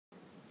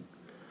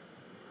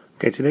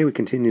Okay, today we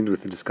continued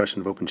with the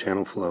discussion of open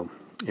channel flow,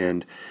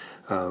 and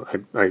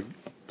I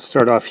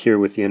start off here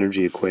with the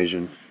energy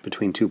equation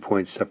between 2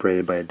 points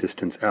separated by a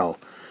distance L,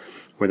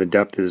 where the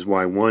depth is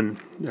y1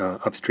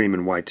 upstream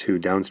and y2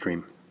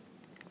 downstream.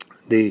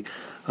 The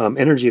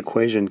energy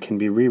equation can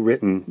be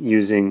rewritten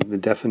using the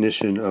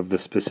definition of the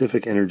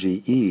specific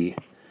energy E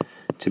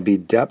to be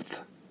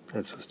depth.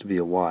 That's supposed to be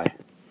a y.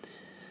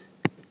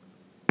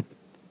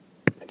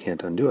 I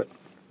can't undo it.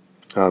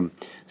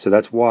 So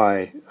that's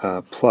y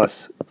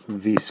plus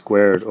v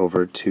squared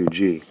over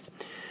 2g.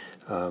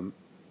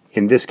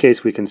 In this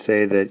case, we can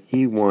say that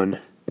E1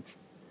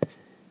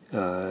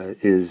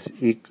 is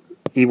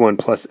E1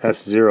 plus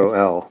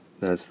S0L,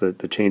 that's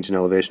the change in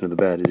elevation of the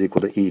bed, is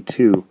equal to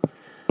E2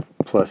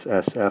 plus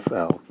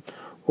SFL.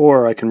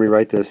 Or I can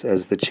rewrite this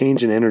as the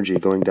change in energy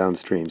going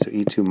downstream. So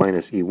E2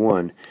 minus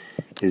E1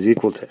 is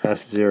equal to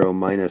S0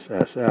 minus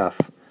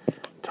SF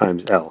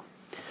times L.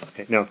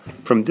 Okay, now,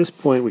 from this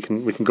point, we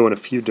can go in a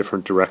few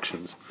different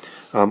directions.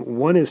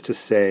 One is to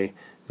say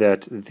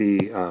that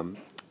the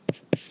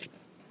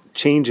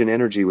change in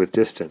energy with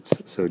distance,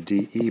 so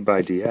dE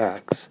by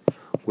dx,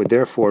 would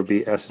therefore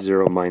be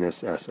S0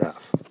 minus SF.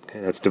 Okay,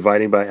 that's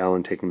dividing by L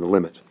and taking the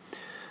limit.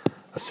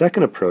 A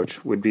second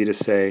approach would be to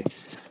say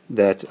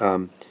that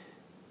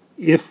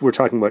if we're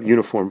talking about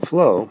uniform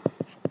flow,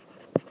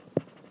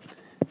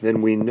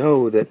 then we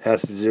know that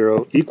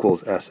S0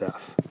 equals SF.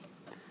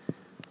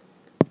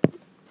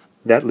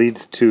 That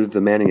leads to the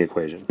Manning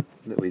equation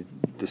that we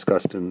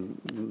discussed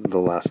in the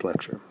last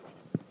lecture.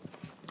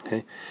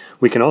 Okay?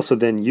 We can also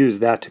then use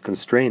that to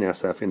constrain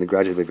SF in the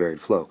gradually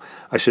varied flow.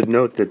 I should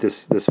note that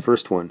this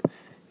first one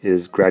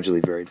is gradually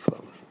varied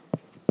flow.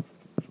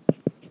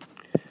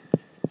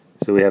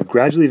 So we have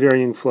gradually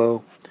varying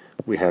flow,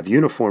 we have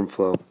uniform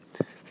flow.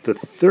 The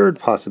third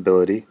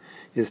possibility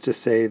is to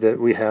say that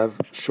we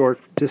have short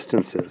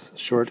distances,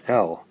 short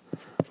L,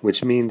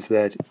 which means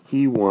that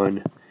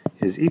E1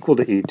 is equal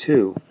to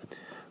E2,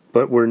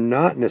 but we're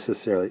not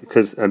necessarily,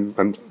 because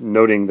I'm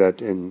noting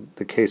that in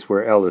the case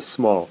where L is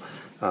small,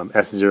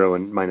 S0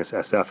 and minus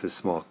SF is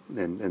small,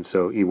 and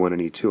so E1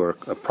 and E2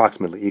 are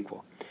approximately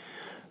equal.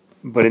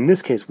 But in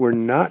this case, we're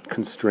not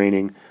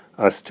constraining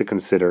us to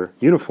consider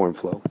uniform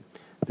flow.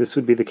 This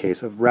would be the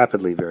case of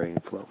rapidly varying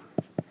flow.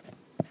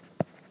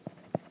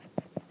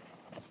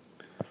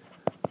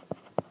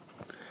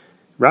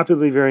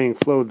 Rapidly varying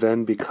flow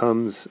then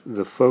becomes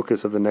the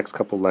focus of the next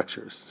couple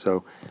lectures.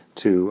 So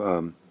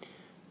to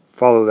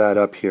follow that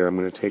up here, I'm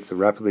going to take the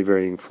rapidly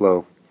varying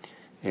flow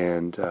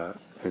and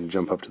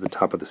jump up to the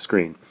top of the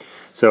screen.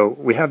 So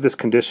we have this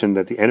condition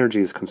that the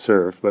energy is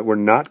conserved, but we're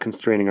not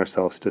constraining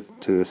ourselves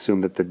to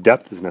assume that the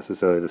depth is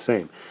necessarily the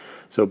same.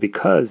 So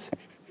because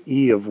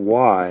E of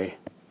y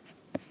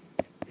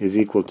is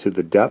equal to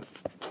the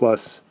depth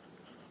plus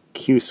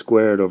q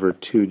squared over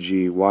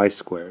 2g y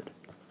squared,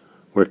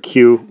 where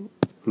q,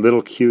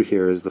 little q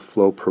here, is the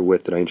flow per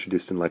width that I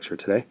introduced in lecture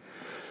today,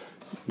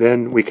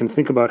 then we can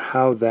think about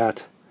how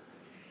that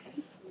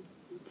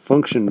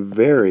function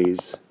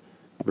varies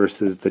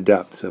versus the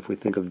depth. So if we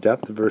think of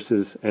depth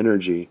versus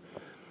energy,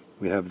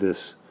 we have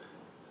this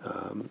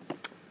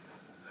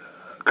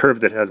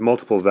curve that has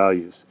multiple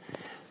values.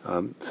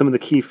 Some of the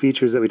key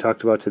features that we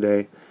talked about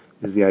today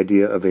is the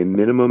idea of a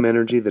minimum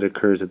energy that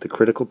occurs at the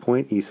critical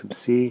point, E sub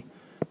c,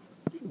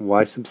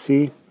 y sub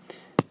c,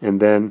 and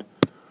then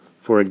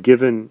for a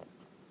given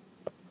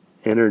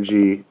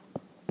energy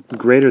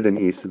greater than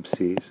E sub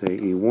c, say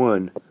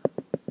E1,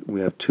 we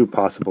have two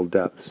possible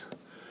depths,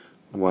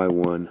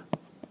 y1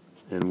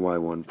 and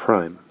y1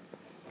 prime.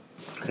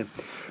 Okay.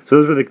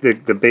 So those were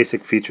the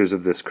basic features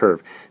of this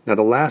curve. Now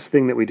the last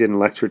thing that we did in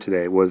lecture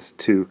today was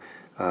to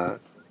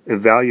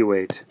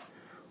evaluate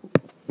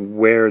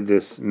where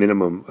this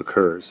minimum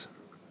occurs.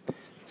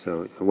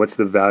 So what's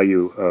the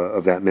value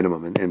of that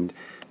minimum? And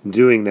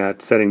doing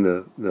that, setting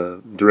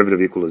the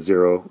derivative equal to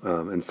 0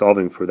 and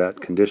solving for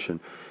that condition,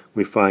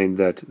 we find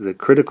that the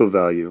critical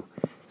value,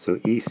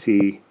 so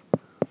EC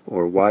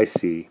or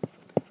YC,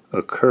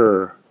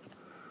 occur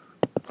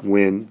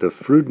when the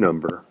Froude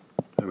number,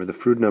 remember the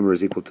Froude number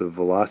is equal to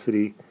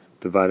velocity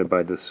divided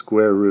by the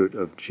square root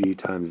of g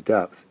times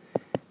depth,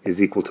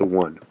 is equal to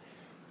 1.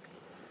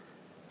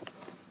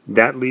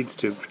 That leads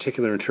to a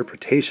particular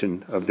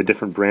interpretation of the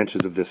different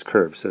branches of this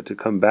curve. So to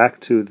come back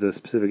to the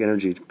specific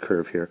energy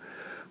curve here,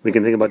 we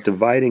can think about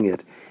dividing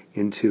it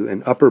into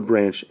an upper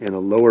branch and a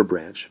lower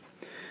branch.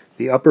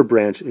 The upper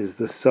branch is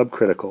the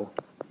subcritical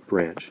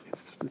branch.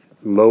 It's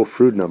low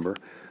Froude number.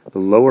 The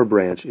lower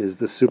branch is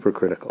the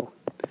supercritical.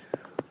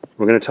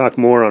 We're going to talk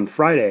more on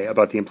Friday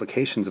about the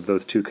implications of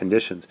those two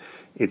conditions.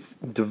 It's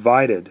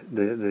divided.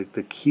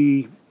 The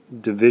key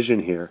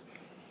division here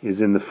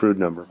is in the Froude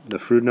number. The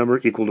Froude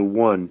number equal to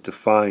 1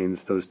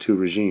 defines those two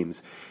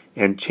regimes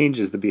and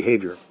changes the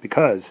behavior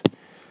because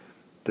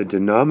the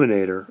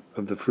denominator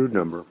of the Froude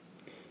number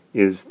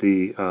is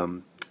the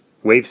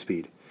wave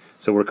speed.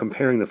 So we're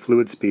comparing the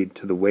fluid speed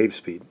to the wave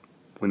speed.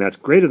 When that's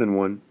greater than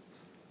 1,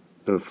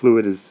 the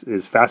fluid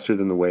is faster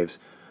than the waves.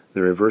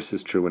 The reverse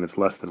is true when it's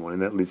less than 1,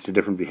 and that leads to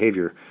different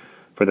behavior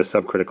for the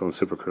subcritical and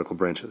supercritical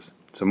branches.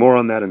 So more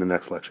on that in the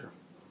next lecture.